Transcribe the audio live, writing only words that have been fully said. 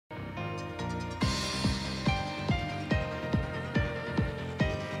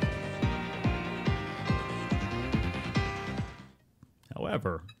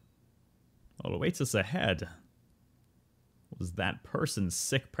However, what awaits us ahead was that person's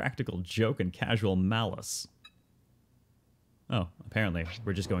sick practical joke and casual malice. Oh, apparently,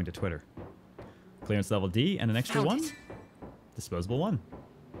 we're just going to Twitter. Clearance level D and an extra one? Disposable one.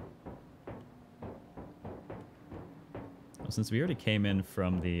 Well, since we already came in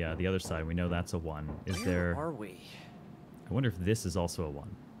from the other side, we know that's a 1. Is there... Where are we? I wonder if this is also a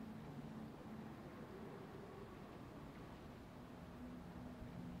 1.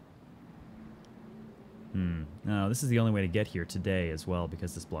 No, this is the only way to get here today as well,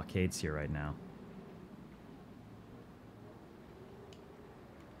 because this blockade's here right now.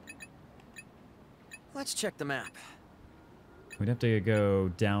 Let's check the map. We'd have to go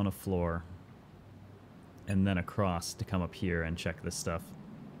down a floor and then across to come up here and check this stuff.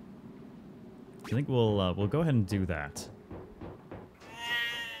 I think we'll go ahead and do that.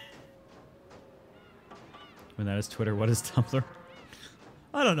 When that is Twitter, what is Tumblr?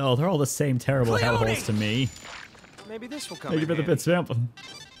 I don't know. They're all the same terrible hellholes to me. Maybe this will come. Thank you for the bit, Svamp.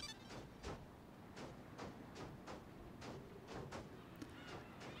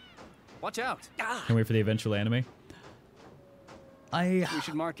 Watch out! Can't wait for the eventual anime. We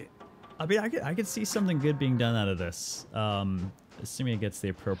should mark it. I mean, I could see something good being done out of this, assuming it gets the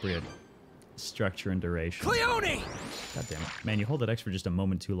appropriate structure and duration. Cleone! God damn it, man! You hold that X for just a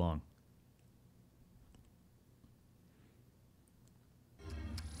moment too long.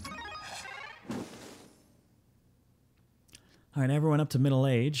 All right, everyone up to middle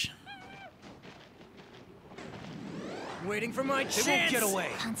age. Waiting for my chance. They won't get away.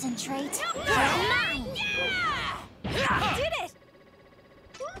 Concentrate. Mine. Yeah! Did it!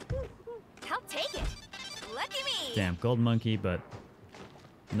 I'll take it. Lucky me. Damn, gold monkey, but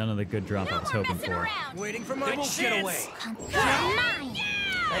none of the good drop I was hoping for. Around. Waiting for my chance. Get away. Mine.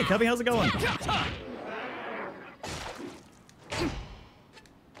 Hey, Cubby, how's it going?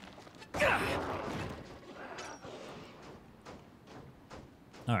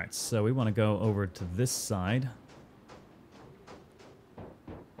 All right, so we want to go over to this side.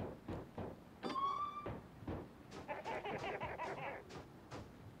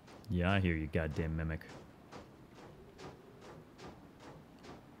 Yeah, I hear you, goddamn mimic.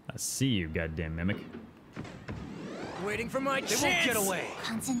 I see you, goddamn mimic. Waiting for my chance. They won't get away.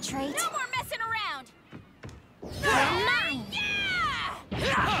 Concentrate. No more messing around. Mine.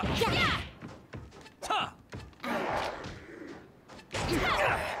 Yeah!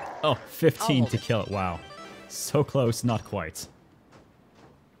 Oh, 15 to kill it. Wow. So close, not quite.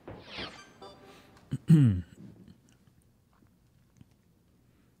 The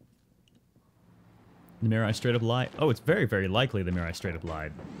Mirai straight up lied. Oh, it's very, very likely the Mirai straight up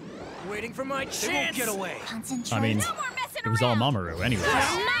lied. Waiting for my chance. They won't get away. Concentrate. I mean, No more messing it was all around. Mamoru anyways.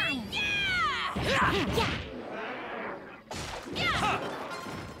 Mine.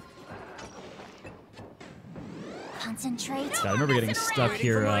 Concentrate. Yeah, I remember getting stuck Waiting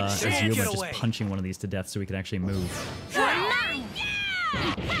here for my as chance. Yuma Get just away. punching one of these to death so we could actually move. Mine.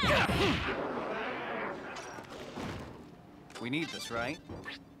 We need this, right?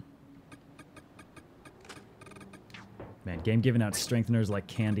 Man, game giving out strengtheners like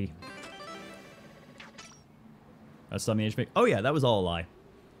candy. That's on the HP. Oh yeah, that was all a lie.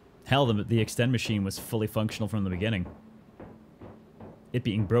 Hell, the extend machine was fully functional from the beginning. It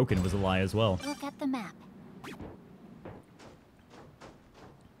being broken was a lie as well. Look at the map.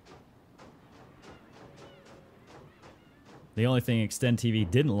 The only thing Extend TV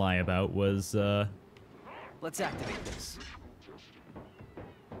didn't lie about was, Let's activate this.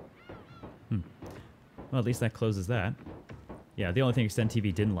 well, at least that closes that. Yeah, the only thing Extend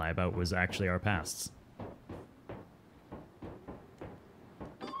TV didn't lie about was actually our pasts.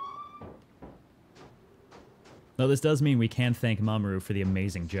 Though this does mean we can thank Mamoru for the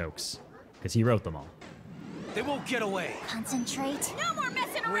amazing jokes, because he wrote them all. They won't get away. Concentrate. No more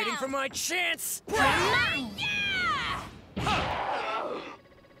messing around. Waiting for my chance. Mine.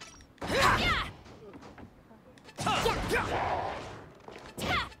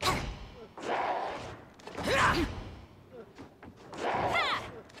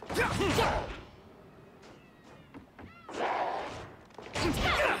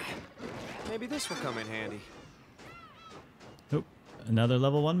 Maybe this will come in handy. Oh, another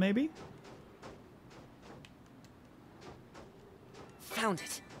level 1 maybe? Found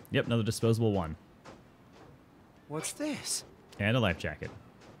it. Yep, another disposable 1. What's this? And a life jacket.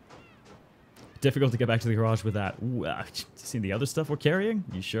 Difficult to get back to the garage with that. Ooh, seen the other stuff we're carrying?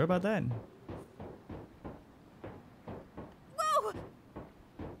 You sure about that? Whoa!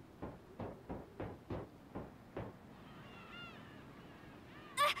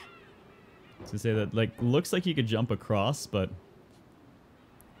 To say that, like, looks like you could jump across, but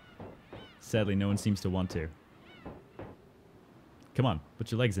Sadly, no one seems to want to. Come on,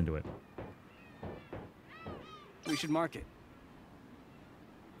 put your legs into it. We should mark it.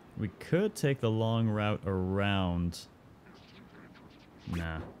 We could take the long route around.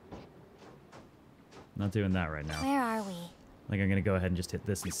 Nah. Not doing that right now. Where are we? I think I'm gonna go ahead and just hit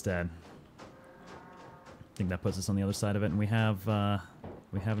this instead. I think that puts us on the other side of it, and we have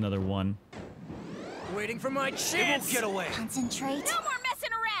another one. Waiting for my chance. They won't get away. Concentrate. No more messing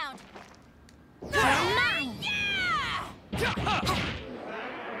around. Mine. Yeah! Ha!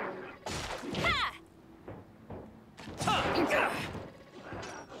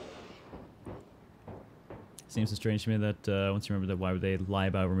 Seems so strange to me that once you remember that, why would they lie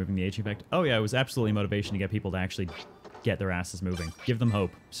about removing the aging effect? Oh yeah, it was absolutely motivation to get people to actually get their asses moving. Give them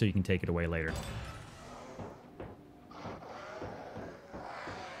hope so you can take it away later.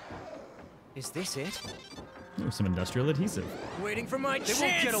 Is this it? Ooh, some industrial adhesive. Waiting for my chance. They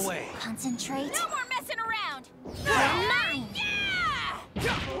won't get away. Concentrate. No more messing around. Mine. Yeah!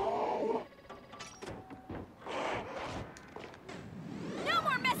 No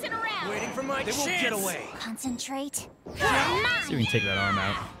more messing around. Waiting for my chance. They won't get away. Concentrate. See if we can take that arm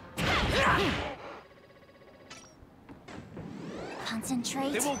out.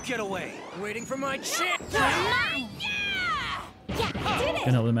 Concentrate. They won't get away. Waiting for my chance. Mine.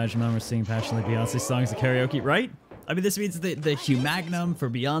 Can't help but imagine Mamoru singing passionately Beyonce songs at karaoke, right? I mean, this means that the Humagnum for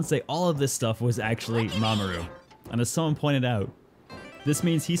Beyonce, all of this stuff was actually Mamoru. And as someone pointed out, this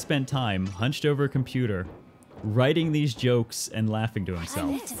means he spent time hunched over a computer, writing these jokes and laughing to I himself.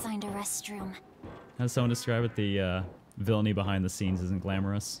 need to find a restroom. How does someone describe it? The villainy behind the scenes isn't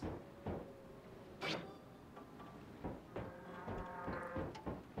glamorous.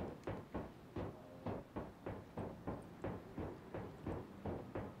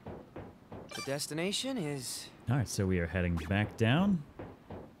 The destination is... Alright, so we are heading back down.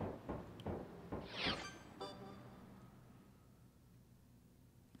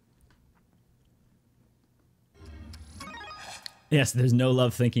 Yes, there's no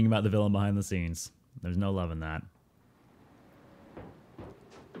love thinking about the villain behind the scenes. There's no love in that.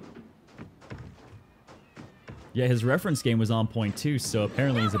 Yeah, his reference game was on point too, so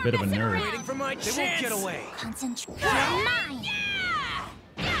apparently he's a bit of a nerd. Waiting for my chance. They won't get away. Concentrate. Mine.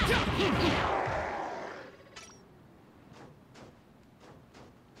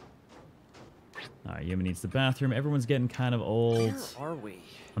 Alright, Yuma needs the bathroom. Everyone's getting kind of old. Where are we?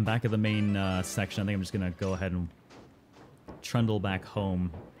 I'm back at the main section. I think I'm just gonna go ahead and trundle back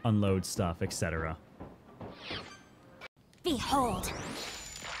home, unload stuff, etc. Behold.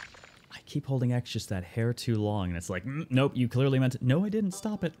 I keep holding X just that hair too long, and it's like, nope, you clearly meant it. No, I didn't.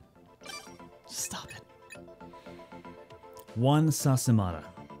 Stop it. Stop it. One Sasamata.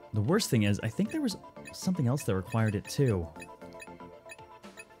 The worst thing is, I think there was something else that required it too.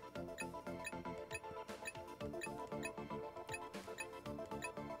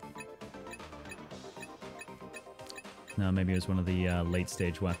 No, maybe it was one of the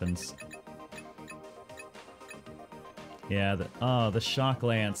late-stage weapons. Yeah, the shock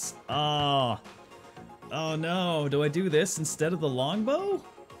lance. Oh no, do I do this instead of the longbow?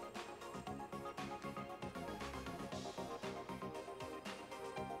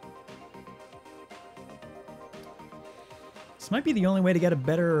 This might be the only way to get a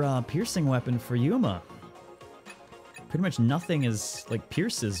better piercing weapon for Yuma. Pretty much nothing is, like,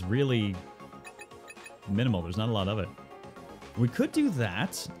 pierces really minimal. There's not a lot of it. We could do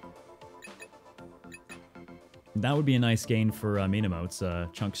that. That would be a nice gain for Minamo. It's a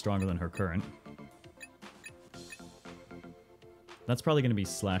chunk stronger than her current. That's probably going to be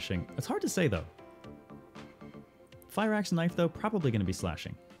slashing. It's hard to say, though. Fire axe and knife, though, probably going to be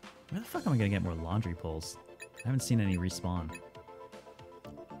slashing. Where the fuck am I going to get more laundry poles? I haven't seen any respawn.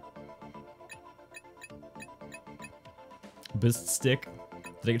 Bist stick.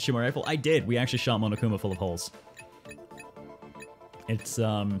 Did I get shoot my rifle? I did. We actually shot Monokuma full of holes.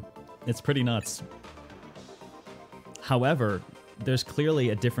 It's pretty nuts. However, there's clearly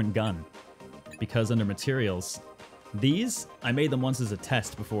a different gun. Because under materials, these, I made them once as a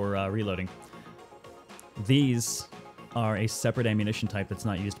test before reloading. These are a separate ammunition type that's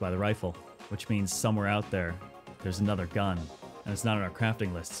not used by the rifle, which means somewhere out there, there's another gun. And it's not on our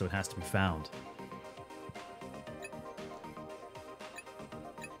crafting list, so it has to be found.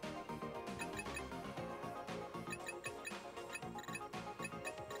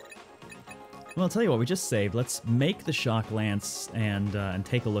 Well, I'll tell you what, we just saved. Let's make the shock lance and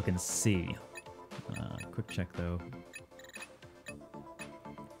take a look and see. Quick check, though.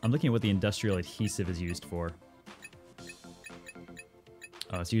 I'm looking at what the industrial adhesive is used for.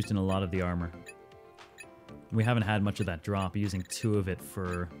 Oh, it's used in a lot of the armor. We haven't had much of that drop, using 2 of it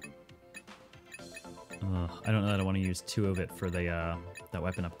for I don't know that I want to use 2 of it for the that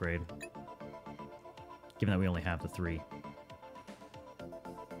weapon upgrade. Given that we only have the 3.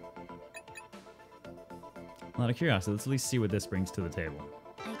 Out of curiosity, let's at least see what this brings to the table.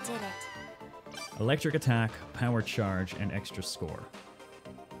 I did it. Electric attack, power charge, and extra score.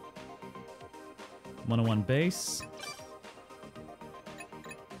 101 base.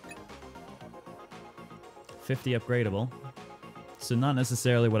 50 upgradable. So not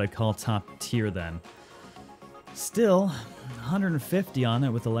necessarily what I'd call top tier then. Still, 150 on it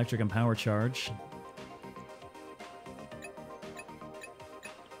with electric and power charge.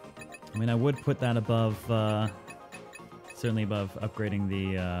 I mean, I would put that above, certainly above upgrading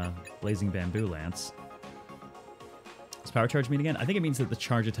the Blazing Bamboo Lance. Does power charge mean again? I think it means that the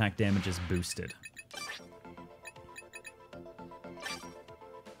charge attack damage is boosted.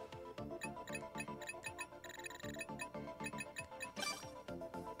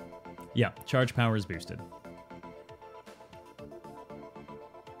 Yeah, charge power is boosted.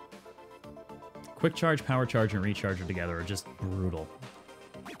 Quick charge, power charge, and recharger together are just brutal.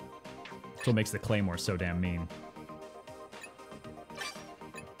 That's what makes the Claymore so damn mean.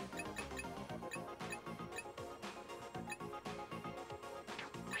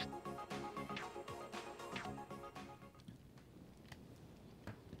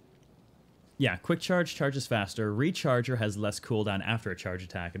 Yeah, quick charge charges faster, recharger has less cooldown after a charge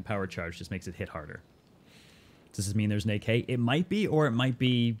attack, and power charge just makes it hit harder. Does this mean there's an AK? It might be, or it might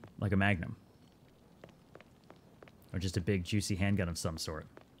be like a Magnum. Or just a big juicy handgun of some sort.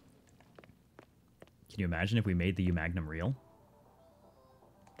 Can you imagine if we made the U-Magnum real?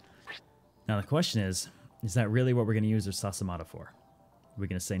 Now the question is that really what we're going to use our Sasamata for? We're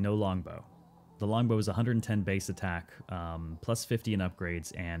going to say no longbow. The longbow is 110 base attack, plus 50 in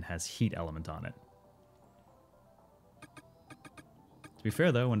upgrades, and has heat element on it. To be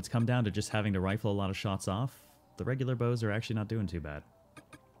fair though, when it's come down to just having to rifle a lot of shots off, the regular bows are actually not doing too bad.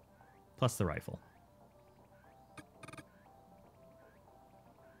 Plus the rifle.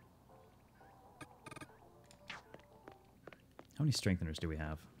 How many strengtheners do we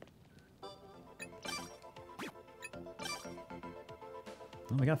have?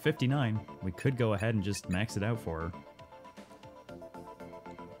 Well, we got 59. We could go ahead and just max it out for her.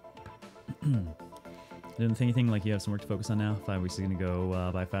 Didn't think anything like you have some work to focus on now? 5 weeks is going to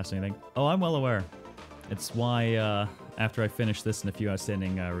go by faster than anything. Oh, I'm well aware. It's why after I finish this and a few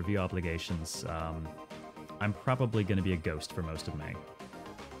outstanding review obligations, I'm probably going to be a ghost for most of May.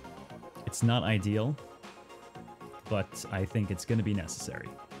 It's not ideal, but I think it's going to be necessary.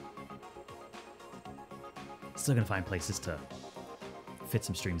 Still going to find places to fit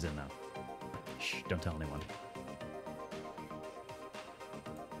some streams in, though. Shh, don't tell anyone.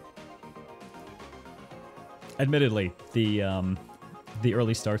 Admittedly, the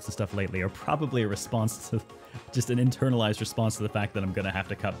early starts and stuff lately are probably a response to, just an internalized response to the fact that I'm going to have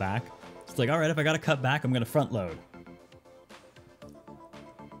to cut back. It's like, alright, if I got to cut back, I'm going to front load.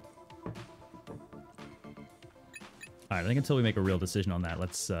 Alright, I think until we make a real decision on that,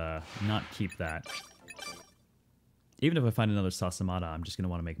 let's not keep that. Even if I find another Sasamata, I'm just going to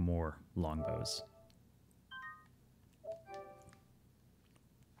want to make more longbows.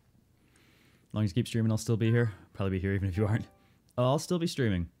 As long as you keep streaming, I'll still be here. Probably be here even if you aren't. Oh, I'll still be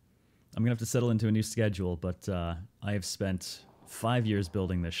streaming. I'm going to have to settle into a new schedule, but I have spent 5 years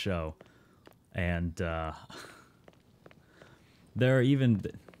building this show. And there are even...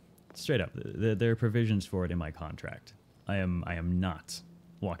 Straight up, there are provisions for it in my contract. I am not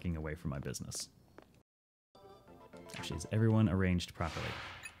walking away from my business. Actually, is everyone arranged properly?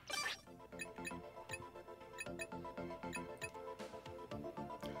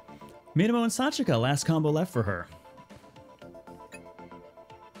 Minamo and Sachika, last combo left for her.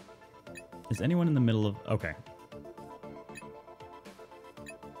 Is anyone in the middle of... Okay.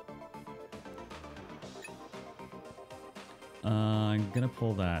 I'm gonna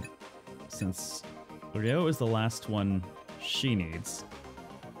pull that, since Ryo is the last one she needs.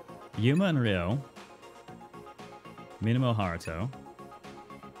 Yuma and Ryo. Minamo, Haruto.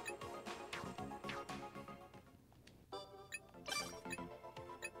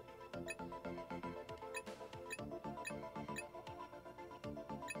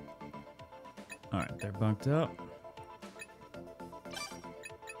 Alright, they're bunked up.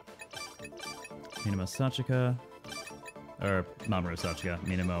 Minamo, Sachika. Or Mamoru, Sachika,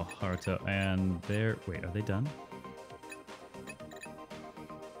 Minamo, Haruto, and they're... Wait, are they done?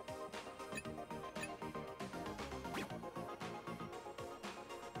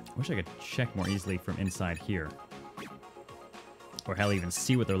 I wish I could check more easily from inside here. Or hell, even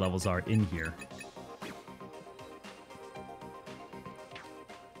see what their levels are in here.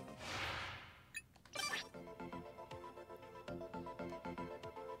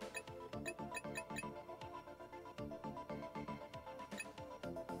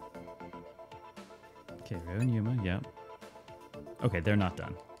 Okay, Ryo and Yuma, yeah. Okay, they're not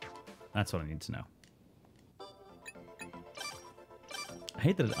done. That's what I need to know. I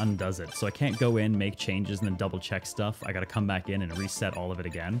hate that it undoes it, so I can't go in, make changes, and then double check stuff. I gotta come back in and reset all of it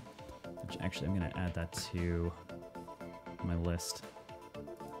again. Which actually, I'm gonna add that to my list.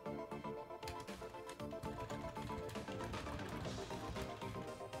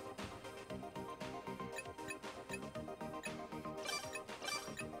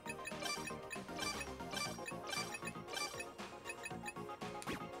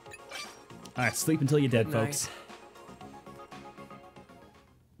 Alright, sleep until you're dead, Good night. folks.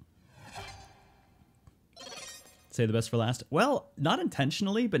 Say the best for last? Well, not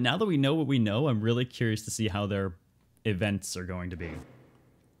intentionally, but now that we know what we know, I'm really curious to see how their events are going to be.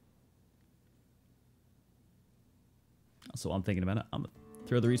 So while I'm thinking about it, I'm gonna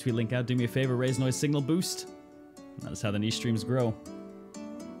throw the retweet link out. Do me a favor, raise noise signal boost. That is how the niche streams grow.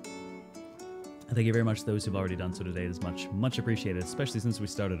 And thank you very much to those who've already done so today. It is much appreciated, especially since we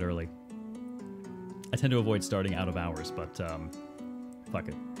started early. I tend to avoid starting out of hours, but fuck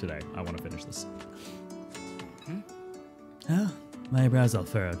it. Today, I want to finish this. Oh, my brows all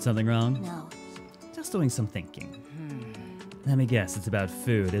furrowed. Something wrong? No. Just doing some thinking. Let me guess, it's about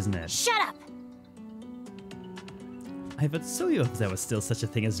food, isn't it? Shut up! I would so you if there was still such a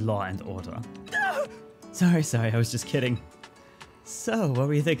thing as law and order. Sorry, I was just kidding. So, what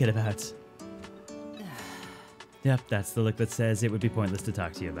were you thinking about? Yep, that's the look that says it would be pointless to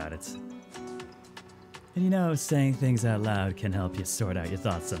talk to you about it. And you know, saying things out loud can help you sort out your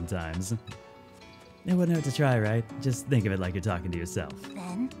thoughts sometimes. It wouldn't hurt to try, right? Just think of it like you're talking to yourself.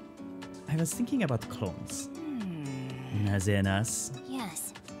 Then? I was thinking about clones. As in us.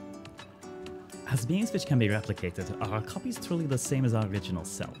 Yes. As beings which can be replicated, are our copies truly the same as our original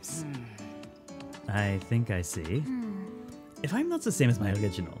selves? I think I see. If I'm not the same as my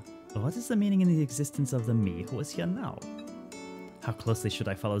original, what is the meaning in the existence of the me who is here now? How closely should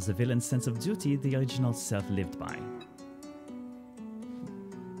I follow the villain's sense of duty the original self lived by?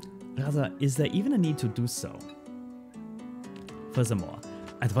 Rather, is there even a need to do so? Furthermore,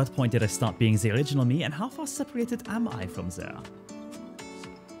 at what point did I stop being the original me, and how far separated am I from there?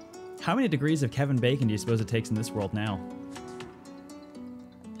 How many degrees of Kevin Bacon do you suppose it takes in this world now?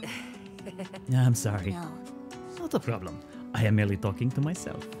 I'm sorry. No. Not a problem. I am merely talking to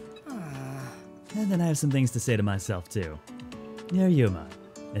myself. And then I have some things to say to myself, too. You're Yuma.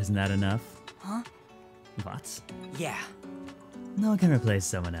 Isn't that enough? Huh? What? Yeah. No one can replace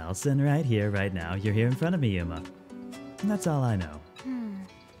someone else, and right here, right now, you're here in front of me, Yuma. And that's all I know.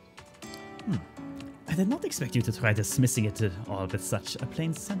 I did not expect you to try dismissing it all with such a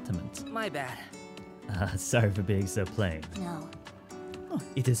plain sentiment. My bad. Sorry for being so plain. No. Oh,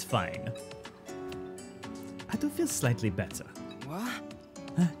 it is fine. I do feel slightly better. What?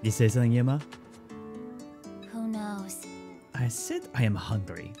 You say something, Yuma? Who knows? I said I am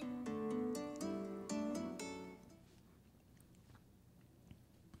hungry.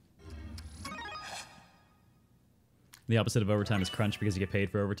 The opposite of overtime is crunch because you get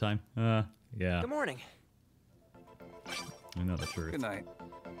paid for overtime. Yeah. Good morning. I know the truth. Good night.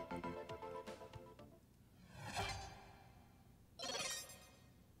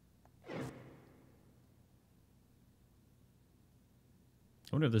 I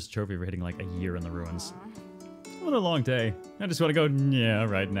wonder if this trophy for hitting like a year in the ruins. What a long day. I just want to go, yeah,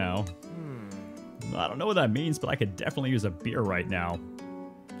 right now. I don't know what that means, but I could definitely use a beer right now.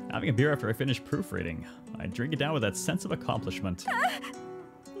 Having a beer after I finish proofreading. I drink it down with that sense of accomplishment.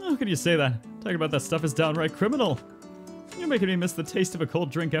 How could you say that? Talking about that stuff is downright criminal. You're making me miss the taste of a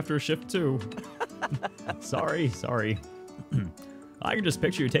cold drink after a shift, too. Sorry. I can just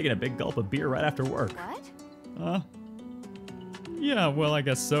picture you taking a big gulp of beer right after work. What? Yeah, well, I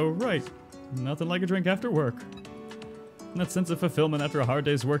guess so, right. Nothing like a drink after work. And that sense of fulfillment after a hard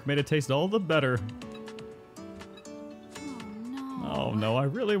day's work made it taste all the better. Oh no, I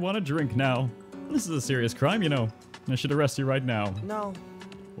really want a drink now. This is a serious crime, you know. I should arrest you right now. No.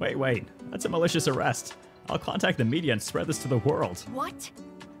 Wait. That's a malicious arrest. I'll contact the media and spread this to the world. What?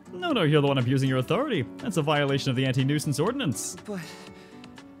 No, you're the one abusing your authority. That's a violation of the anti-nuisance ordinance. But...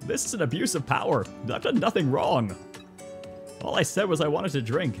 This is an abuse of power. I've done nothing wrong. All I said was I wanted to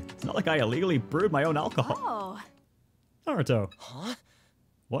drink. It's not like I illegally brewed my own alcohol. Oh. Haruto. Huh?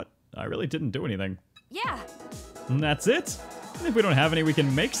 What? I really didn't do anything. Yeah. And that's it? And if we don't have any, we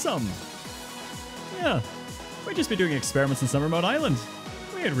can make some. Yeah. We'd just be doing experiments in some remote island.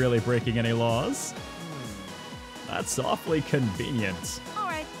 We ain't really breaking any laws. That's awfully convenient.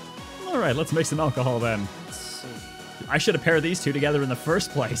 All Alright, let's make some alcohol then. Let's see. I should have paired these two together in the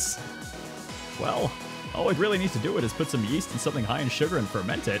first place. Well, all we really need to do is put some yeast in something high in sugar and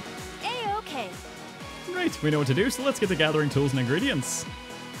ferment it. A-okay. Great, we know what to do, so let's get to gathering tools and ingredients.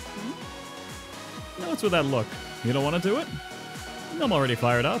 Now what's with that look? You don't want to do it? I'm already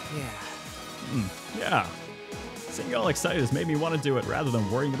fired up. Yeah. Yeah. Seeing you all excited has made me want to do it rather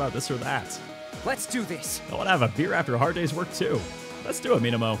than worrying about this or that. Let's do this. I want to have a beer after a hard day's work too. Let's do it,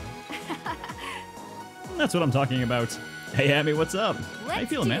 Minamo. That's what I'm talking about. Hey, Amy, what's up? How you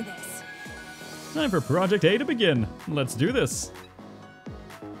feeling, man? This. Time for Project A to begin. Let's do this.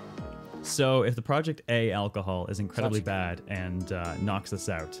 So, if the Project A alcohol is incredibly bad and knocks us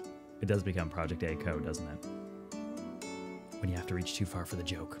out, it does become Project A code, doesn't it? When you have to reach too far for the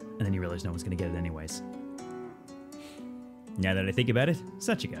joke, and then you realize no one's going to get it anyways. Now that I think about it,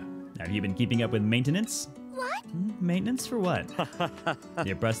 Sachika, have you been keeping up with maintenance? What? Maintenance for what?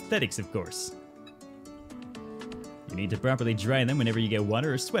 Your prosthetics, of course. You need to properly dry them whenever you get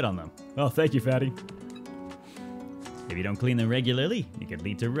water or sweat on them. Oh, thank you, Fatty. If you don't clean them regularly, it could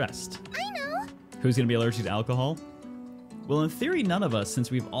lead to rust. I know. Who's going to be allergic to alcohol? Well, in theory, none of us, since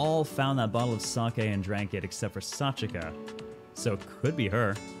we've all found that bottle of sake and drank it except for Sachika. So it could be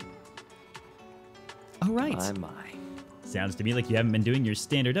her. Oh, right. My. Sounds to me like you haven't been doing your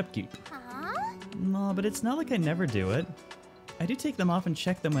standard upkeep. Huh? No, but it's not like I never do it. I do take them off and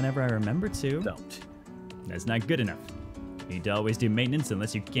check them whenever I remember to. Don't. That's not good enough. You need to always do maintenance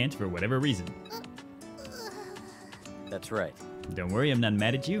unless you can't for whatever reason. That's right. Don't worry, I'm not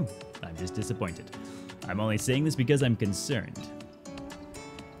mad at you. I'm just disappointed. I'm only saying this because I'm concerned.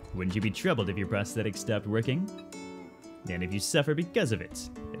 Wouldn't you be troubled if your prosthetic stopped working? And if you suffer because of it,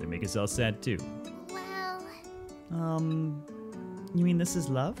 it'll make us all sad too. Well... You mean this is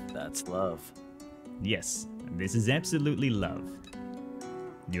love? That's love. Yes, this is absolutely love.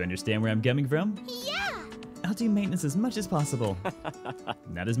 You understand where I'm coming from? Yeah! I'll do maintenance as much as possible.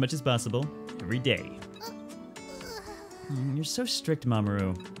 Not as much as possible, every day. You're so strict,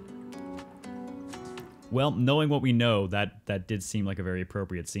 Mamoru. Well, knowing what we know, that did seem like a very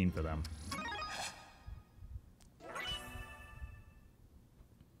appropriate scene for them.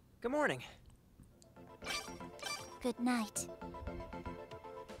 Good morning. Good night.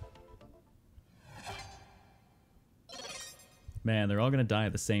 Man, they're all gonna die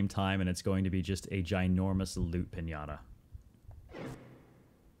at the same time, and it's going to be just a ginormous loot pinata.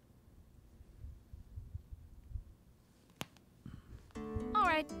 All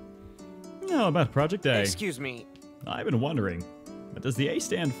right. Now about Project A. Excuse me. I've been wondering, what does the A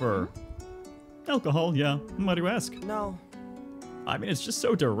stand for? Alcohol, yeah. Why do you ask? No. I mean, it's just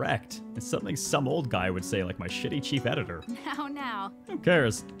so direct. It's something some old guy would say, like my shitty chief editor. Now. Who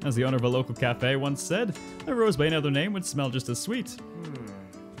cares? As the owner of a local cafe once said, a rose by another name would smell just as sweet.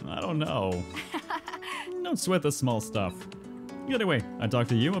 I don't know. Don't sweat the small stuff. Anyway, I talked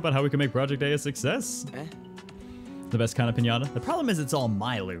to Yuma about how we can make Project A a success. The best kind of pinata. The problem is it's all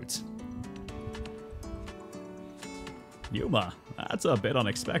my loot. Yuma, that's a bit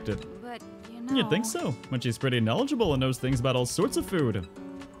unexpected. But, you know... You'd think so, when she's pretty knowledgeable and knows things about all sorts of food.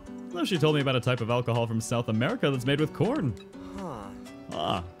 Though she told me about a type of alcohol from South America that's made with corn.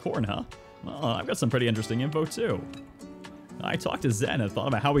 Ah, corn, huh? Oh, I've got some pretty interesting info too. I talked to Zen and thought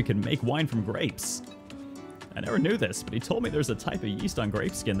about how we could make wine from grapes. I never knew this, but he told me there's a type of yeast on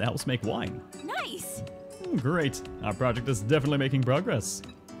grape skin that helps make wine. Nice! Great, our project is definitely making progress.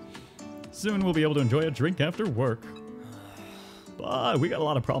 Soon we'll be able to enjoy a drink after work. But we got a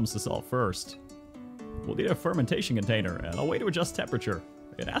lot of problems to solve first. We'll need a fermentation container and a way to adjust temperature.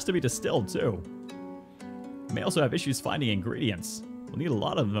 It has to be distilled too. We may also have issues finding ingredients. We'll need a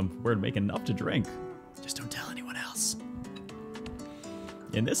lot of them if we're to make enough to drink. Just don't tell anyone else.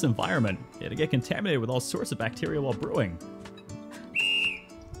 In this environment, it'll get contaminated with all sorts of bacteria while brewing.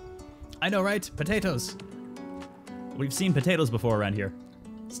 I know, right? Potatoes. We've seen potatoes before around here.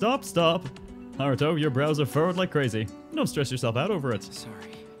 Stop, stop. Haruto, your brows are furrowed like crazy. Don't stress yourself out over it. Sorry.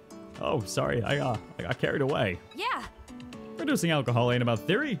 Oh, sorry, I got carried away. Yeah. Reducing alcohol ain't about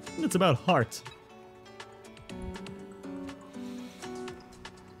theory, it's about heart.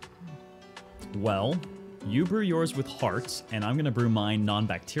 Well, you brew yours with heart, and I'm gonna brew mine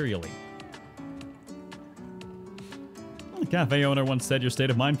non-bacterially. The cafe owner once said your state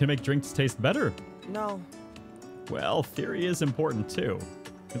of mind can make drinks taste better. No. Well, theory is important too.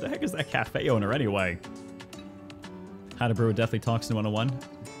 Who the heck is that cafe owner anyway? How to brew a deathly toxin 101?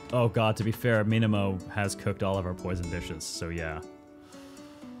 Oh god, to be fair, Minamo has cooked all of our poison dishes, so yeah.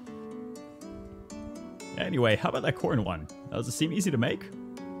 Anyway, how about that corn one? Does it seem easy to make?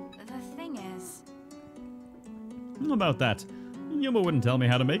 The thing is... How about that? Yuma wouldn't tell me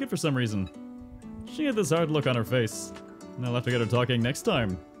how to make it for some reason. She had this hard look on her face. I'll have to get her talking next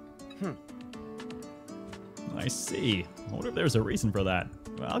time. I see. I wonder if there's a reason for that.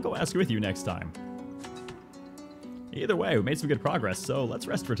 Well, I'll go ask with you next time. Either way, we made some good progress, so let's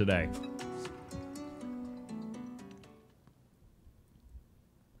rest for today.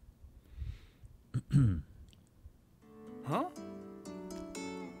 Huh?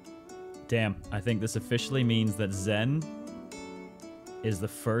 Damn, I think this officially means that Zen is the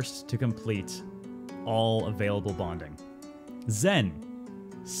first to complete all available bonding. Zen.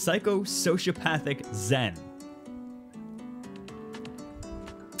 Psycho-sociopathic Zen.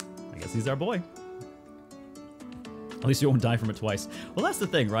 I guess he's our boy. At least you won't die from it twice. Well, that's the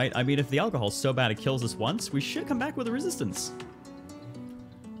thing, right? I mean, if the alcohol's so bad it kills us once, we should come back with a resistance.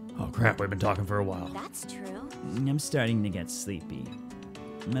 Oh crap, we've been talking for a while. That's true. I'm starting to get sleepy.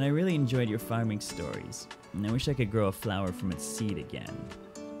 And I really enjoyed your farming stories. And I wish I could grow a flower from its seed again.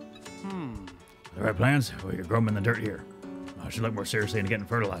 The right plans? We could grow them in the dirt here. I should look more seriously into getting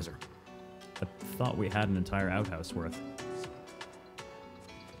fertilizer. I thought we had an entire outhouse worth.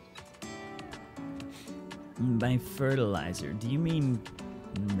 By fertilizer, do you mean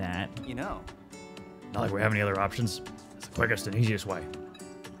that? You know. Not like we have any other options. It's the quickest and easiest way.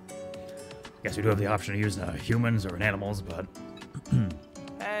 Guess we do have the option to use humans or animals, but...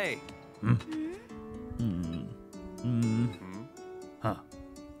 Hey. Huh.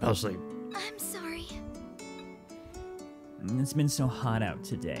 Fell asleep. I'm sorry. It's been so hot out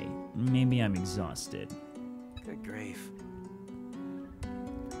today. Maybe I'm exhausted. Good grief.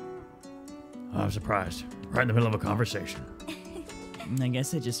 I'm surprised. Right in the middle of a conversation. I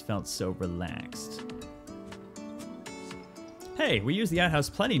guess I just felt so relaxed. Hey, we use the outhouse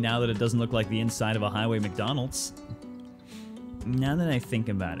plenty now that it doesn't look like the inside of a highway McDonald's. Now that I think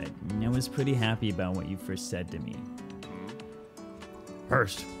about it, I was pretty happy about what you first said to me.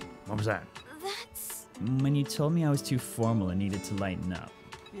 First, what was that? That's... When you told me I was too formal and needed to lighten up.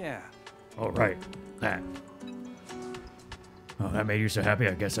 Yeah. Oh, right. That. Oh, that made you so happy,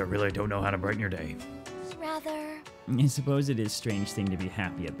 I guess I really don't know how to brighten your day. rather... I suppose it is a strange thing to be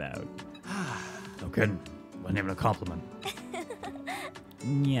happy about. No kidding. Wasn't even a compliment.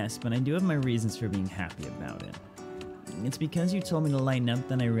 Yes, but I do have my reasons for being happy about it. It's because you told me to lighten up,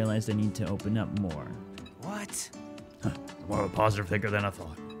 then I realized I need to open up more. What? Huh. More of a positive thinker than I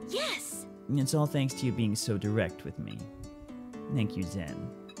thought. Yes! It's all thanks to you being so direct with me. Thank you, Zen.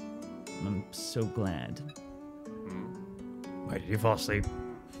 I'm so glad. Wait, did you fall asleep?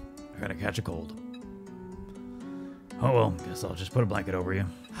 You're gonna catch a cold. Oh well, guess I'll just put a blanket over you.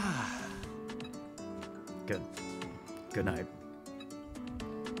 Good. Good night.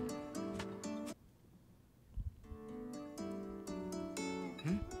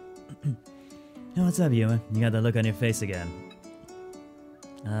 Hey, what's up, Yuma? You got that look on your face again.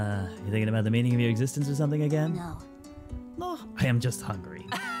 You thinking about the meaning of your existence or something again? No. No, I am just hungry.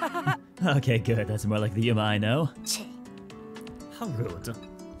 Okay, good. That's more like the Yuma I know. Che. How rude.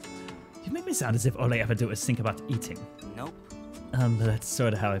 You make me sound as if all I ever do is think about eating. Nope. But that's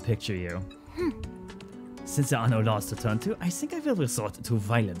sort of how I picture you. Since there are no laws to turn to, I think I will resort to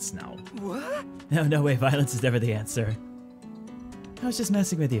violence now. What? No way, violence is never the answer. I was just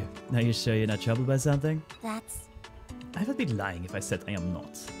messing with you. Now you're sure you're not troubled by something? That's... I would be lying if I said I am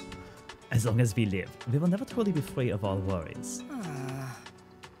not. As long as we live, we will never truly be free of all worries.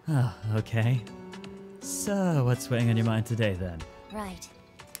 Oh, okay. So, what's weighing on your mind today, then? right.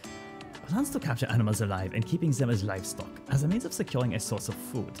 Plans to capture animals alive and keeping them as livestock, as a means of securing a source of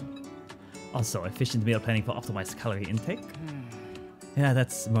food. Also, efficient meal planning for optimized calorie intake. Yeah,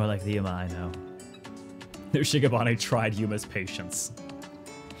 that's more like the Yuma I know. Shigabane tried Yuma's patience.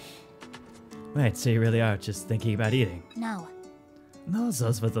 Right, so you really are just thinking about eating? No. No,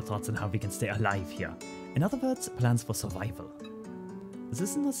 those were the thoughts on how we can stay alive here. In other words, plans for survival. This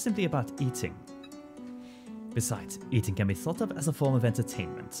is not simply about eating. Besides, eating can be thought of as a form of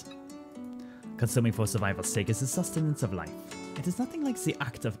entertainment. Consuming for survival's sake is the sustenance of life. It is nothing like the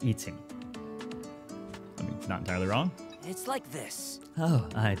act of eating. I mean, not entirely wrong. It's like this. Oh,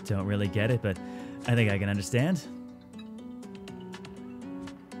 I don't really get it, but I think I can understand.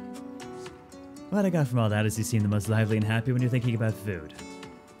 What I got from all that is you seem the most lively and happy when you're thinking about food.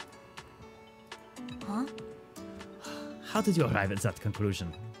 Huh? How did you arrive at that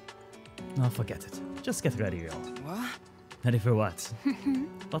conclusion? Oh, forget it. Just get ready, Ryo. What? Ready for what?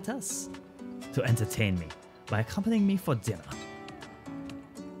 What else? To entertain me by accompanying me for dinner.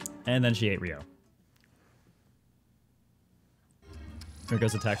 And then she ate Ryo.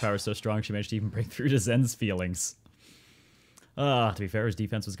 Rinko's attack power is so strong she managed to even break through to Zen's feelings. To be fair, his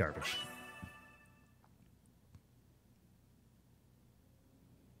defense was garbage.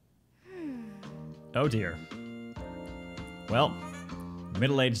 Oh dear. Well,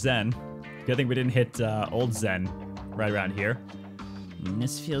 middle-aged Zen. Good thing we didn't hit old Zen right around here.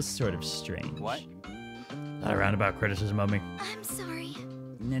 This feels sort of strange. What? A roundabout criticism of me. I'm sorry.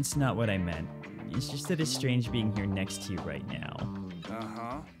 That's not what I meant. It's just that it's strange being here next to you right now.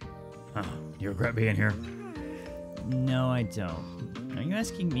 Oh, you regret being here? No, I don't. Are you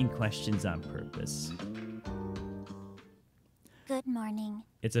asking mean questions on purpose? Good morning.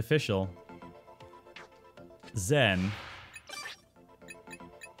 It's official. Zen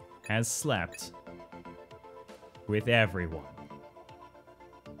has slept with everyone.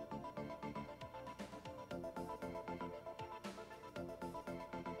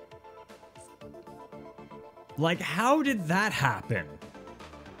 Like, how did that happen?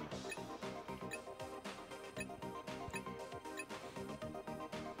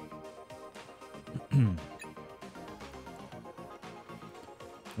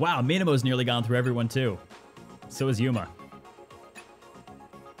 Wow, Minamo's nearly gone through everyone too. So is Yuma.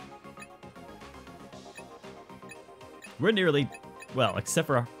 We're nearly, well, except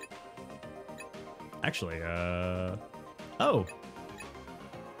for, actually, oh.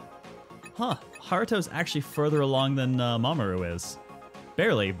 Huh, Haruto's actually further along than Mamoru is.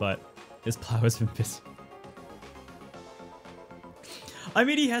 Barely, but his plow has been busy. I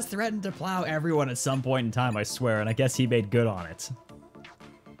mean, he has threatened to plow everyone at some point in time, I swear, and I guess he made good on it.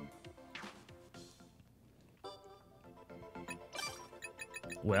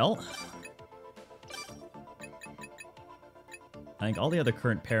 Well, I think all the other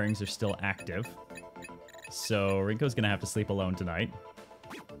current pairings are still active. So Rinko's gonna have to sleep alone tonight.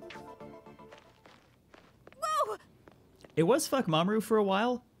 Whoa! It was fuck Mamoru for a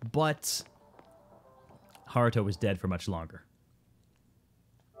while, but Haruto was dead for much longer.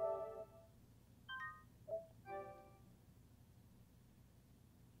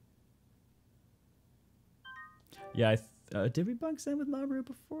 Yeah, did we bunk Zen with Mamoru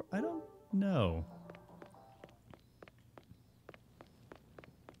before? I don't know.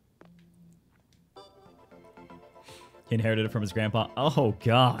 He inherited it from his grandpa. Oh,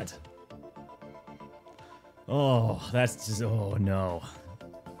 God. Oh, that's just, oh, no.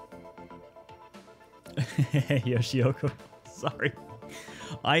 Yoshioko, sorry.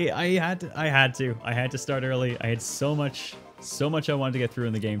 I had to start early. I had so much I wanted to get through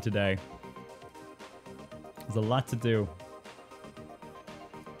in the game today. There's a lot to do.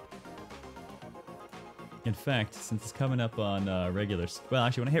 In fact, since it's coming up on regular... Well,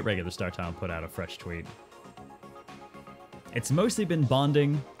 actually, when I hit regular start time, I'll put out a fresh tweet. It's mostly been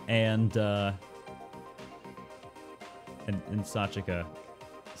bonding and Sachika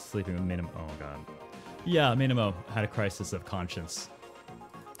sleeping with Minamo. Oh, God. Yeah, Minamo had a crisis of conscience.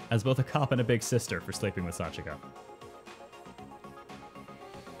 As both a cop and a big sister for sleeping with Sachika.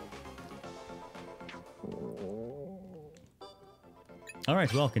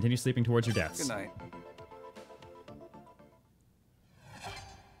 Alright, well, continue sleeping towards your deaths. Good night.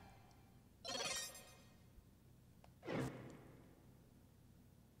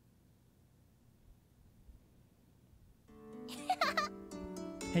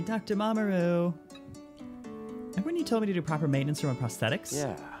 Hey, Dr. Mamoru. Remember when you told me to do proper maintenance for my prosthetics?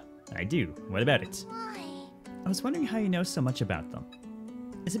 Yeah. I do. What about it? Why? I was wondering how you know so much about them.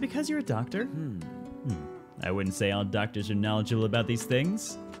 Is it because you're a doctor? I wouldn't say all doctors are knowledgeable about these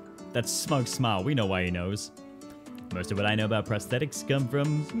things. That's smug smile. We know why he knows. Most of what I know about prosthetics come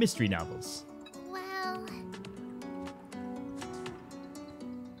from mystery novels. Well,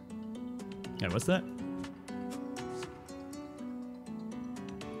 Hey, what's that?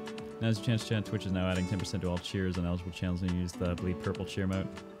 Now's your chance to chat. Twitch is now adding 10% to all cheers on eligible channels and use the bleed purple cheer mode.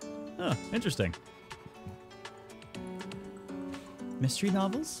 Oh, interesting. Mystery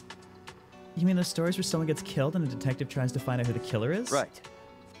novels? You mean those stories where someone gets killed and a detective tries to find out who the killer is? Right.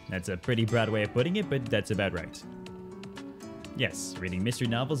 That's a pretty broad way of putting it, but that's about right. Yes, reading mystery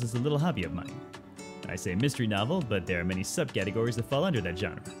novels is a little hobby of mine. I say mystery novel, but there are many subcategories that fall under that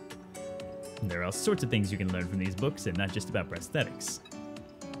genre. There are all sorts of things you can learn from these books, and not just about prosthetics.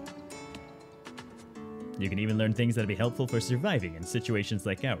 You can even learn things that'll be helpful for surviving in situations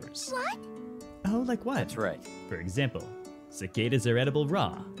like ours. what? Oh, like what? That's right. For example, cicadas are edible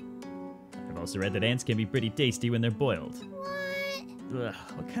raw. I've also read that ants can be pretty tasty when they're boiled. What? Ugh,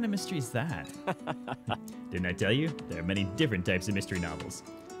 what kind of mystery is that? Didn't I tell you? There are many different types of mystery novels.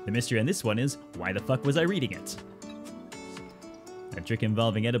 The mystery on this one is, why the fuck was I reading it? That trick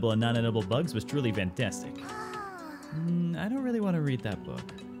involving edible and non-edible bugs was truly fantastic. I don't really want to read that book.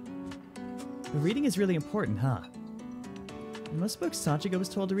 But reading is really important, huh? Most books Sachika was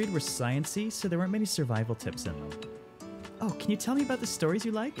told to read were science-y, so there weren't many survival tips in them. Oh, can you tell me about the stories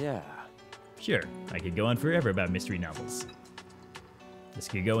you like? Yeah. Sure, I could go on forever about mystery novels. This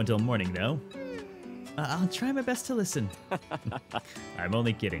could go until morning, though. I'll try my best to listen. I'm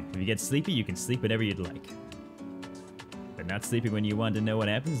only kidding. If you get sleepy, you can sleep whenever you'd like. Not sleeping when you want to know what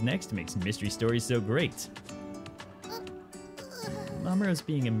happens next makes mystery stories so great. Mamoru's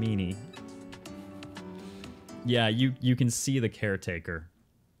being a meanie. Yeah, you can see the caretaker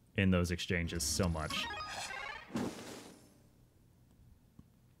in those exchanges so much.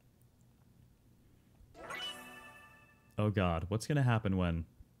 Oh god, what's gonna happen when...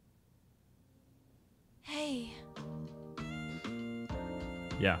 Hey.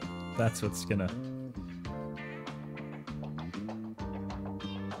 Yeah, that's what's gonna...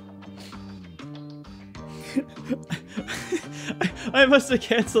 I must have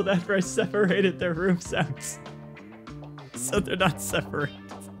canceled after I separated their room sounds. So they're not separated.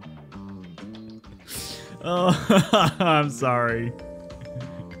 Oh, I'm sorry.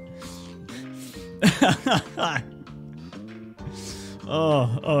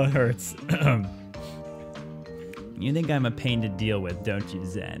 Oh, it hurts. You think I'm a pain to deal with, don't you,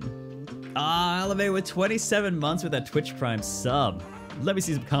 Zen? Ah, Elevate with 27 months with that Twitch Prime sub. Let me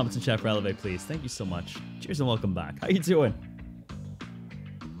see some comments in chat for Elevate, please. Thank you so much. Cheers and welcome back. How you doing?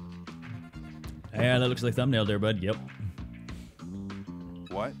 Yeah, that looks like thumbnail there, bud. Yep.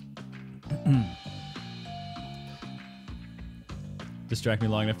 What? Distract me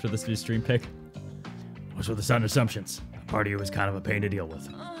long enough for this to be a stream pick. What's with the sound assumptions? Part of you was kind of a pain to deal with.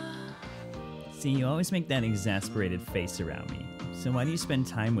 See, you always make that exasperated face around me. So why do you spend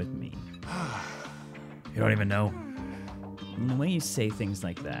time with me? You don't even know. And the way you say things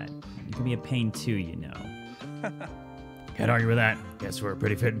like that, you can be a pain too, you know. Can't argue with that. Guess we're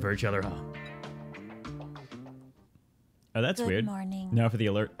pretty fitting for each other, huh? Oh, that's weird. Good morning. Now for the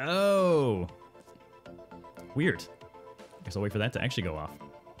alert. Oh! Weird. Guess I'll wait for that to actually go off.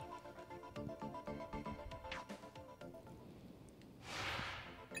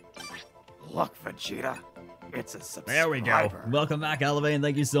 Look, Vegeta. It's a subscriber. There we go. Welcome back, Elevate, and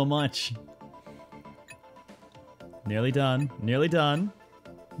thank you so much. Nearly done. Nearly done.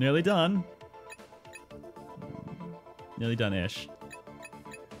 Nearly done. Nearly done-ish.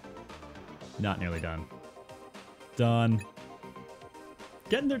 Not nearly done. Done.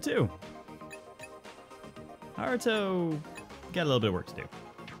 Getting there, too. Haruto got a little bit of work to do.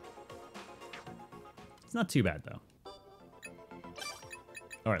 It's not too bad, though.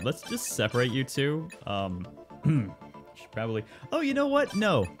 Alright, let's just separate you two. Should probably... Oh, you know what?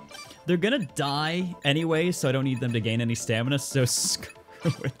 No. They're gonna die anyway, so I don't need them to gain any stamina, so screw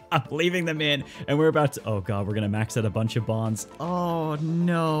it. I'm leaving them in, and we're about to... Oh god, we're gonna max out a bunch of bonds. Oh,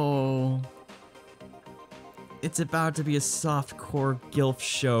 no. It's about to be a soft-core gilf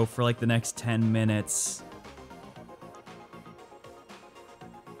show for like the next 10 minutes.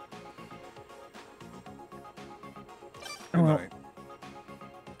 Good night.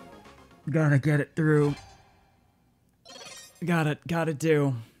 Gotta get it through. Gotta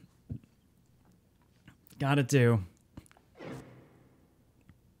do. Gotta do.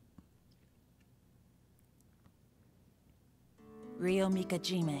 Ryo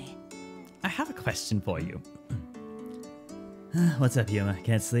Mikajime. I have a question for you. What's up, Yuma?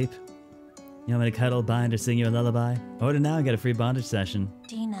 Can't sleep? You want me to cuddle, bind, or sing you a lullaby? Order now and get a free bondage session.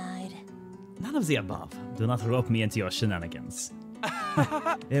 Denied. None of the above. Do not rope me into your shenanigans.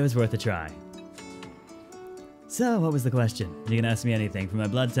 It was worth a try. So, what was the question? You can ask me anything, from my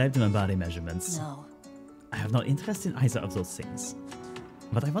blood type to my body measurements. No. I have no interest in either of those things.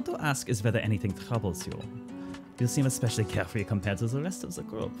 What I want to ask is whether anything troubles you. You seem especially carefree compared to the rest of the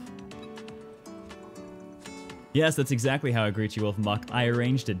group. Yes, that's exactly how I greet you, Wolfenbach. I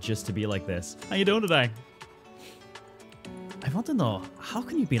arranged it just to be like this. How you doing today? I want to know, how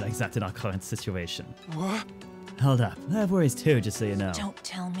can you be like that in our current situation? What? Hold up, I have worries too, just so you know. Don't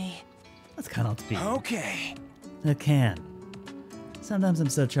tell me. That cannot be. Okay. It can. Sometimes I'm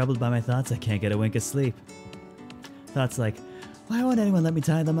so troubled by my thoughts I can't get a wink of sleep. Thoughts like, why won't anyone let me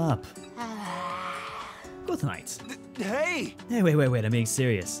tie them up? Good night. Hey! Hey, wait, I'm being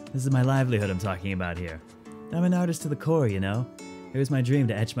serious. This is my livelihood I'm talking about here. I'm an artist to the core, you know? It was my dream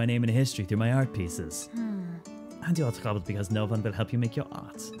to etch my name into history through my art pieces. And you're troubled because no one will help you make your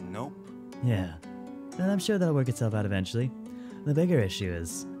art. Nope. Yeah. But I'm sure that'll work itself out eventually. The bigger issue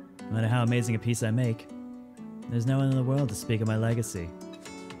is, no matter how amazing a piece I make, there's no one in the world to speak of my legacy.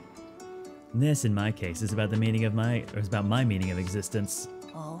 This, in my case, is about the meaning of my meaning of existence.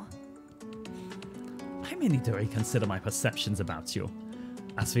 Oh? I may need to reconsider my perceptions about you.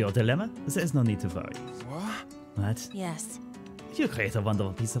 As for your dilemma, there is no need to worry. What? What? Yes. If you create a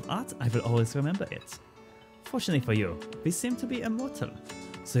wonderful piece of art, I will always remember it. Fortunately for you, we seem to be immortal,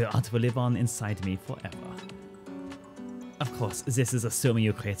 so your art will live on inside me forever. Of course, this is assuming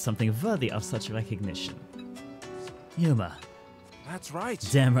you create something worthy of such recognition. Yuma. That's right.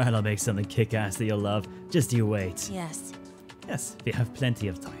 Damn right I'll make something kick-ass that you'll love. Just you wait. Yes. Yes, we have plenty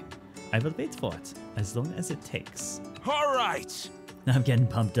of time. I will wait for it, as long as it takes. All right. I'm getting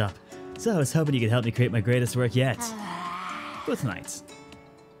pumped up. So I was hoping you could help me create my greatest work yet. Good night.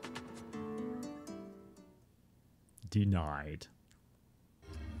 Denied.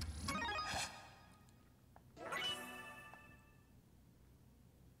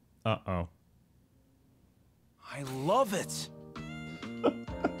 Uh-oh. I love it.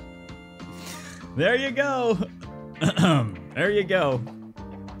 There you go. There you go.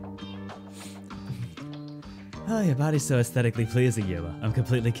 Oh, your body's so aesthetically pleasing, Yuma. I'm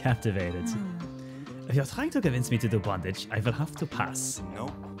completely captivated. If you're trying to convince me to do bondage, I will have to pass.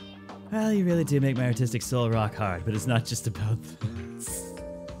 Nope. Well, you really do make my artistic soul rock hard, but it's not just about this.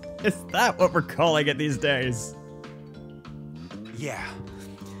 Is that what we're calling it these days? Yeah.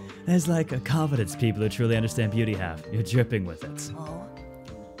 There's like a confidence people who truly understand beauty have. You're dripping with it. Oh?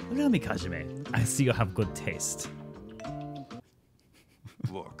 Look at me, Kajime. I see you have good taste.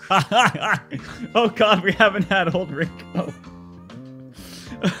 Look. Oh god, we haven't had old Rinko.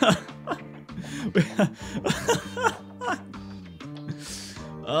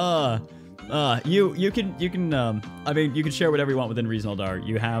 You can I mean you can share whatever you want within reasonable art.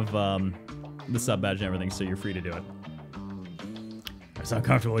 You have the sub badge and everything, so you're free to do it. It's not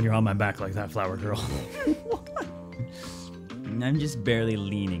comfortable when you're on my back like that, flower girl. I'm just barely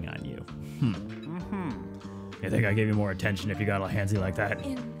leaning on you. You think I gave you more attention if you got all handsy like that?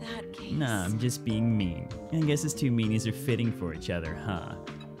 In that case. Nah, I'm just being mean. I guess his two meanies are fitting for each other, huh?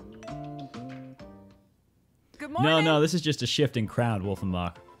 Good morning. No, this is just a shifting crowd,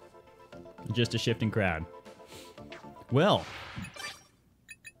 Wolfenbach. Just a shifting crowd. Well.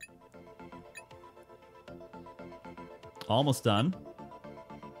 Almost done.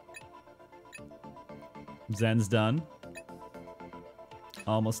 Zen's done.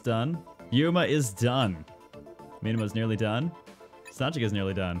 Almost done. Yuma is done. Minamo's nearly done. Sachika's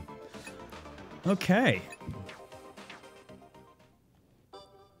nearly done. Okay.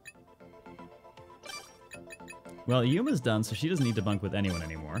 Well, Yuma's done, so she doesn't need to bunk with anyone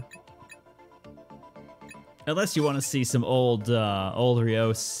anymore. Unless you want to see some old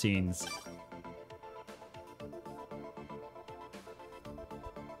RYOHNO scenes.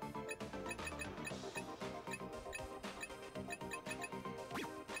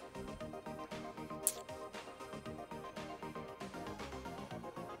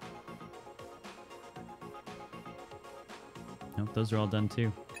 Nope, those are all done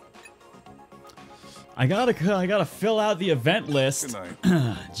too. I gotta fill out the event list. Good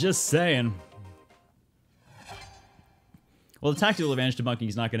night. Just saying. Well, the tactical advantage to bunking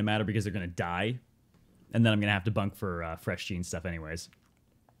is not gonna matter because they're gonna die, and then I'm gonna have to bunk for fresh gene stuff anyways.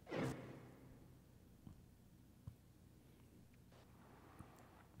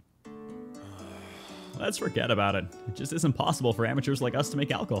 Let's forget about it. It just isn't possible for amateurs like us to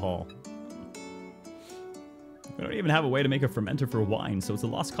make alcohol. We don't even have a way to make a fermenter for wine, so it's a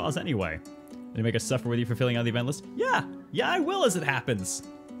lost cause anyway. They make us suffer with you for filling out the event list? Yeah, I will as it happens.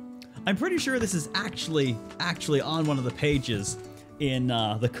 I'm pretty sure this is actually on one of the pages in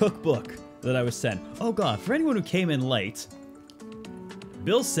the cookbook that I was sent. Oh god, for anyone who came in late,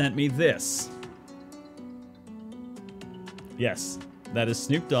 Bill sent me this. Yes, that is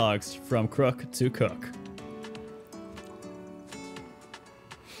Snoop Dogg's From Crook to Cook.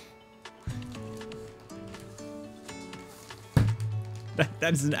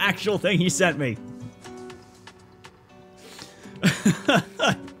 That is an actual thing he sent me.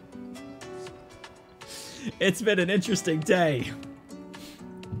 It's been an interesting day.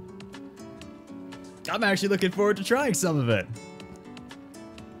 I'm actually looking forward to trying some of it.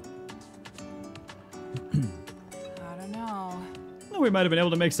 I don't know. Well, we might have been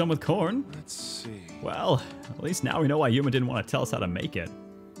able to make some with corn. Let's see. Well, at least now we know why Yuma didn't want to tell us how to make it.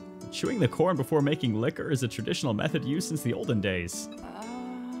 Chewing the corn before making liquor is a traditional method used since the olden days.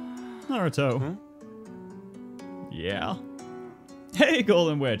 Haruto. Yeah? Hey,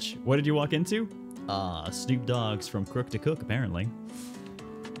 Golden Witch! What did you walk into? Snoop Dogg's From Crook to Cook, apparently.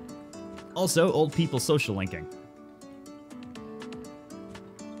 Also, old people social linking.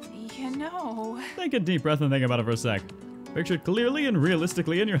 You know. Take a deep breath and think about it for a sec. Picture it clearly and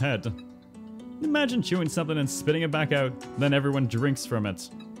realistically in your head. Imagine chewing something and spitting it back out, then everyone drinks from it.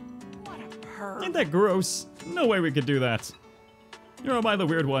 What a perv. Ain't that gross? No way we could do that. Or am I the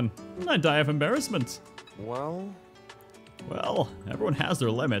weird one? I'd die of embarrassment. Well, everyone has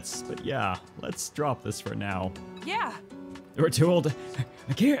their limits, but yeah, let's drop this for now. Yeah. We're too old.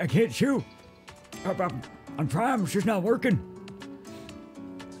 I can't chew. I'm trying, she's not working.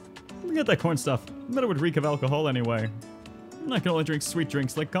 Get that corn stuff. I bet it would reek of alcohol anyway. I can only drink sweet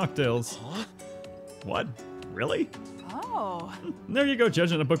drinks like cocktails. huh? What? Really? Oh. There you go,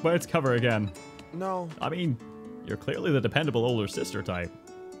 judging a book by its cover again. No. I mean, you're clearly the dependable older sister type.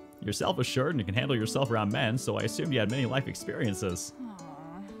 You're self-assured and you can handle yourself around men, so I assumed you had many life experiences.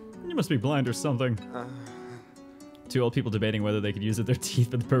 You must be blind or something. Two old people debating whether they could use their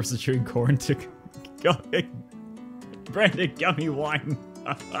teeth for the purpose of chewing corn to branded gummy wine.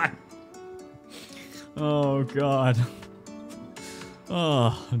 Oh, God.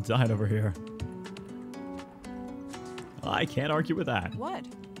 Oh, I'm dying over here. I can't argue with that. What?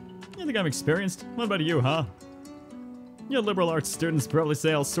 You think I'm experienced? What about you, huh? You liberal arts students probably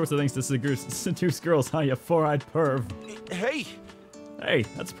say all sorts of things to seduce girls, huh, you four-eyed perv? Hey! Hey,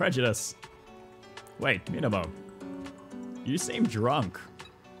 that's prejudice. Wait, Minamo. You seem drunk.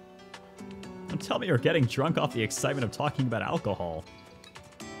 Don't tell me you're getting drunk off the excitement of talking about alcohol.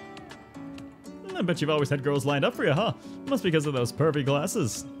 I bet you've always had girls lined up for you, huh? Must be because of those pervy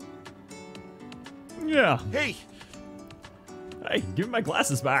glasses. Yeah. Hey! Hey, give me my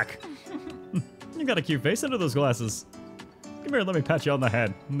glasses back. You got a cute face under those glasses. Come here, let me pat you on the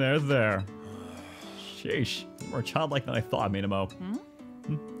head. There. Sheesh, you're more childlike than I thought, Minamo.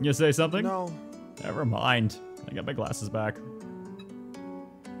 You say something? No. Never mind. I got my glasses back.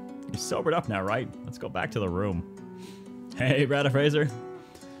 You're sobered up now, right? Let's go back to the room. Hey, Brad Fraser.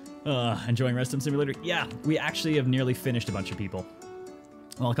 Enjoying Restum Simulator? Yeah, we actually have nearly finished a bunch of people.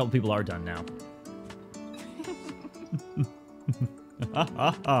 Well, a couple people are done now.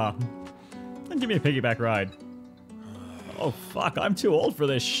 Then give me a piggyback ride. Oh, fuck, I'm too old for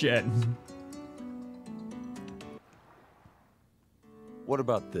this shit. What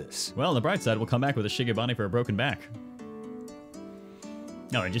about this? Well, on the bright side, we'll come back with a Shigibani for a broken back.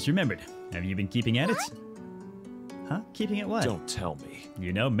 Oh, I just remembered. Have you been keeping at it? Huh? Keeping at what? Don't tell me.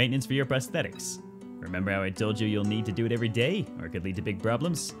 You know, maintenance for your prosthetics. Remember how I told you you'll need to do it every day, or it could lead to big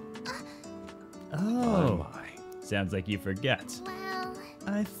problems? Oh, My. sounds like you forget. Well,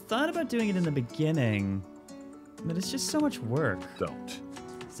 I thought about doing it in the beginning, but it's just so much work. Don't.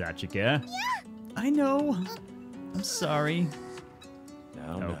 Sachika? Yeah? I know. I'm sorry.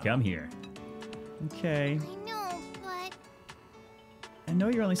 No. Come here. Okay. I know, but I know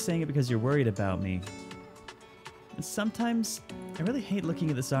you're only saying it because you're worried about me. And sometimes, I really hate looking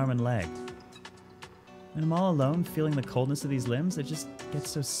at this arm and leg. When I'm all alone, feeling the coldness of these limbs, I just get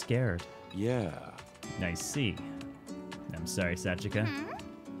so scared. Yeah. I see. I'm sorry, Sachika.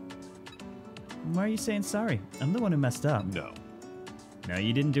 Why are you saying sorry? I'm the one who messed up. No. No,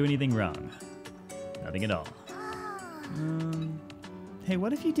 you didn't do anything wrong. Nothing at all. Hey,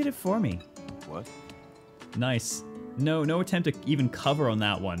 what if you did it for me? What? Nice. No attempt to even cover on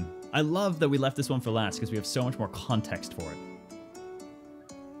that one. I love that we left this one for last because we have so much more context for it.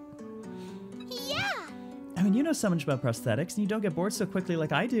 yeah. I mean, you know so much about prosthetics and you don't get bored so quickly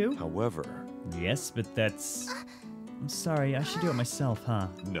like I do. However. Yes, but that's... I'm sorry, I should do it myself, huh?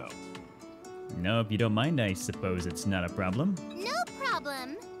 No. No, if you don't mind, I suppose it's not a problem. No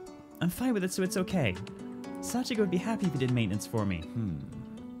problem. I'm fine with it, so it's okay. Sachika would be happy if you did maintenance for me.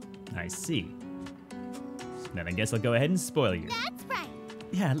 I see. Then I guess I'll go ahead and spoil you. That's right.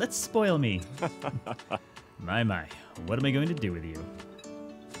 Yeah, let's spoil me. My, what am I going to do with you?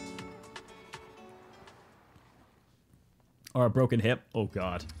 Or a broken hip? Oh,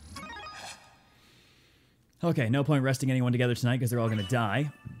 God. Okay, no point resting anyone together tonight because they're all going to die.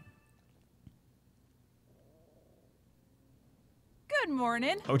 Good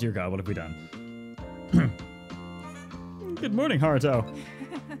morning. Oh, dear God, what have we done? Good morning, Haruto.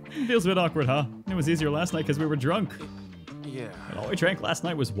 Feels a bit awkward, huh? It was easier last night because we were drunk. Yeah. And all we drank last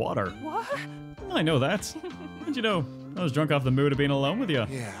night was water. What? I know that. How'd you know? I was drunk off the mood of being alone with you.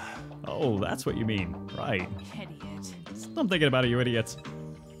 Yeah. Oh, that's what you mean. Right. Idiot. I'm thinking about it, you idiot.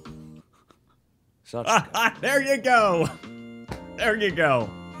 Sachika. There you go. There you go.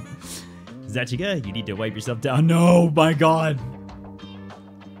 Sachika, you need to wipe yourself down. No, my God.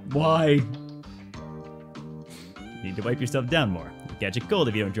 Why? You need to wipe yourself down more. You catch a cold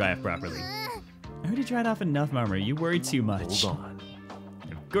if you don't dry off properly. I already dried off enough, Mamoru. You worry too much. Hold on.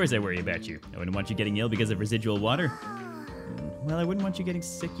 Of course I worry about you. I wouldn't want you getting ill because of residual water. Well, I wouldn't want you getting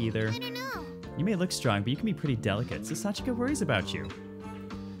sick either. I don't know. You may look strong, but you can be pretty delicate, so Sachika worries about you.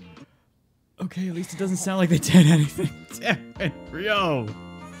 Okay, at least it doesn't sound like they did anything. Damn it, Ryo!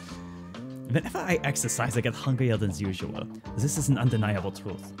 Whenever I exercise, I get hungrier than usual. This is an undeniable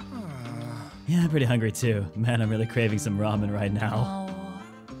truth. Yeah, I'm pretty hungry too. Man, I'm really craving some ramen right now.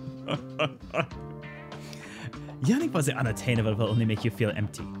 Yearning for the unattainable will only make you feel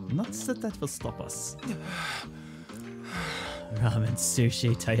empty. Not that that will stop us. Ramen,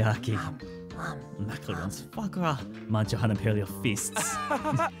 sushi, taiyaki. Macarons, fuck off. Munch on Imperial feasts.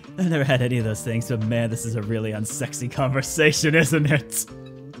 I've never had any of those things, but man, this is a really unsexy conversation, isn't it?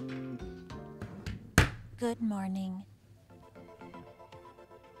 Good morning.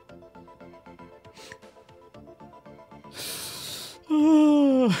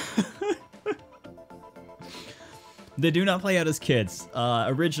 They do not play out as kids.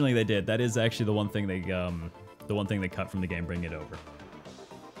 Originally they did. That is actually the one thing they cut from the game, bring it over.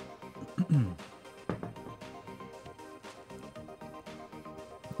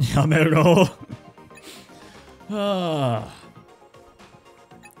 Yamero.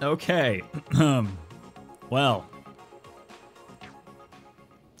 Okay. Well,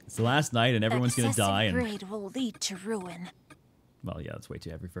 it's the last night and everyone's gonna die. And Excessive greed will lead to ruin. well, yeah, it's way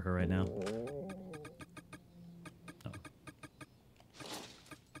too heavy for her right now.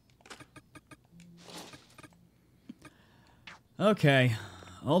 Okay,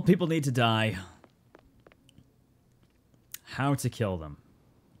 all people need to die. How to kill them.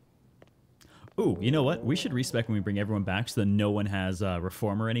 Ooh, you know what? We should respec when we bring everyone back so that no one has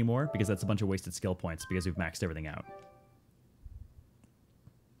Reformer anymore, because that's a bunch of wasted skill points because we've maxed everything out.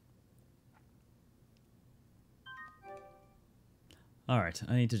 Alright,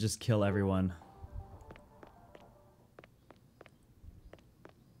 I need to just kill everyone.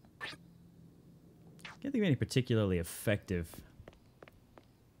 Can't think of any particularly effective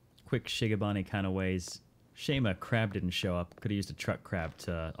quick Shigabani kind of ways. Shame a crab didn't show up. Could have used a truck crab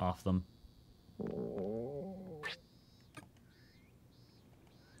to off them.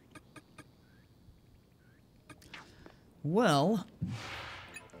 Well,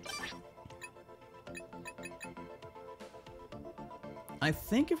 I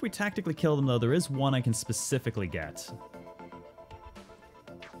think if we tactically kill them, though, there is one I can specifically get.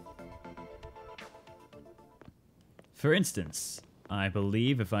 For instance, I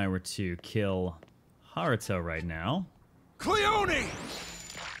believe if I were to kill Haruto right now... Cleone!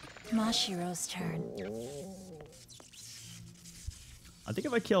 Mashiro's turn. I think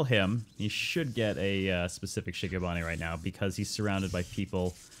if I kill him, he should get a specific Shigabani right now because he's surrounded by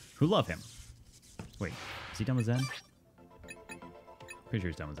people who love him. Wait, is he done with Zen? Pretty sure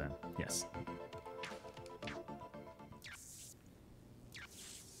he's done with Zen. Yes.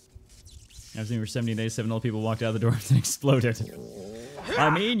 I was thinking for 70 days, 7 old people walked out of the door and exploded. I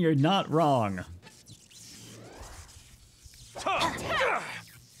mean, you're not wrong.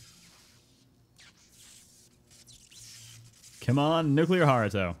 Come on, Nuclear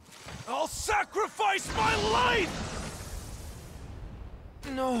Haruto. I'll sacrifice my life!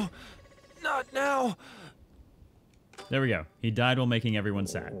 No, not now. There we go. He died while making everyone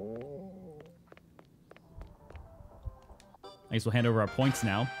sad. I guess we'll hand over our points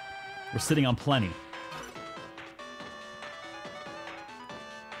now. We're sitting on plenty.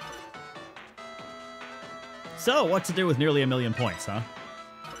 So, what to do with nearly 1,000,000 points, huh?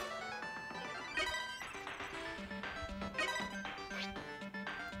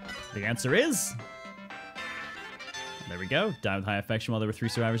 The answer is... There we go. Die with high affection while there were 3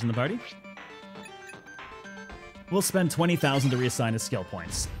 survivors in the party. We'll spend 20,000 to reassign his skill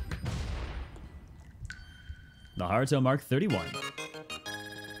points. The Haruto Mark 31.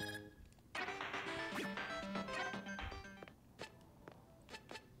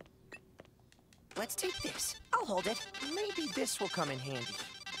 Let's take this. I'll hold it. Maybe this will come in handy.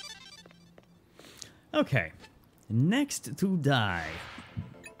 Okay. Next to die.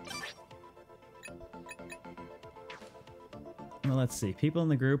 Well, let's see. People in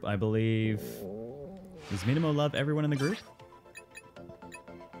the group, I believe... Does Minamo love everyone in the group?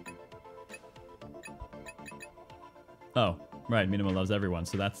 Oh, right. Minamo loves everyone,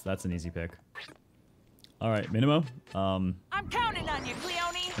 so that's an easy pick. All right, Minamo. I'm counting on you,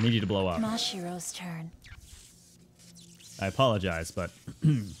 Cleone. I need you to blow up. Mashiro's turn. I apologize, but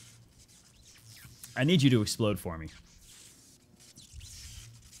I need you to explode for me.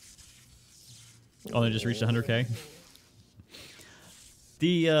 Oh, they just reached 100K.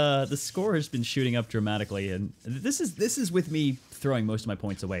 The score has been shooting up dramatically, and this is with me throwing most of my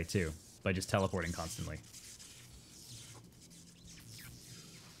points away too by just teleporting constantly.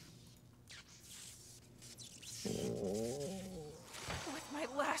 With my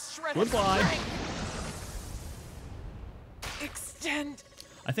last shred Goodbye. of strength. Extend.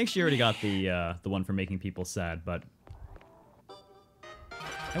 I think she already got the one for making people sad, but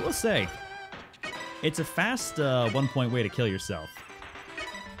I will say it's a fast 1-point way to kill yourself.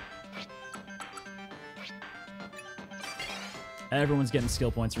 Everyone's getting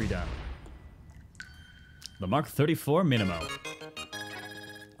skill points redone. The Mark 34 Minamo. Or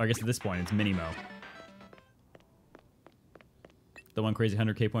I guess at this point it's Minimo. The one crazy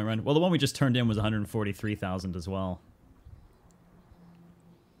 100k point run. Well, the one we just turned in was 143,000 as well.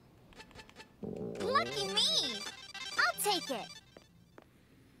 Lucky me! I'll take it.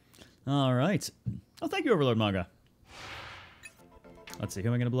 All right. Oh, thank you, Overlord Manga. Let's see, who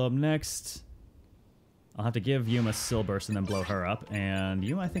am I going to blow up next? I'll have to give Yuma Sil Burst and then blow her up. And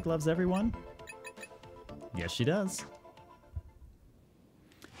Yuma, I think, loves everyone. Yes, she does.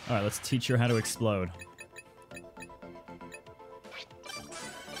 All right, let's teach her how to explode.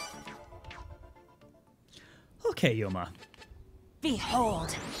 Okay, Yuma.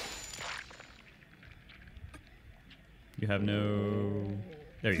 Behold. You have no...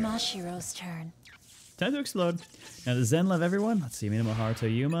 There you go. Mashiro's turn. Time to explode. Now, does Zen love everyone? Let's see, Minamo,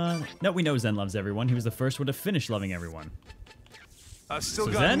 Haruto, Yuma. No, we know Zen loves everyone. He was the first one to finish loving everyone. I've still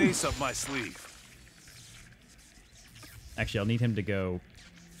So got Zen? an ace up my sleeve. Actually, I'll need him to go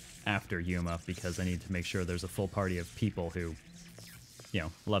after Yuma because I need to make sure there's a full party of people who, you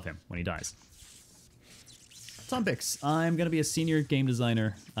know, love him when he dies. Tom Bix. I'm going to be a senior game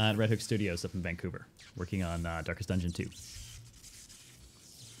designer at Red Hook Studios up in Vancouver, working on Darkest Dungeon 2.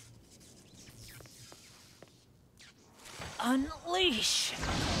 Unleash.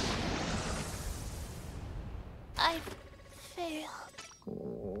 I failed.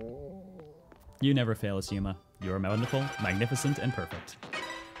 You never fail us, Yuma. You are wonderful, magnificent, and perfect.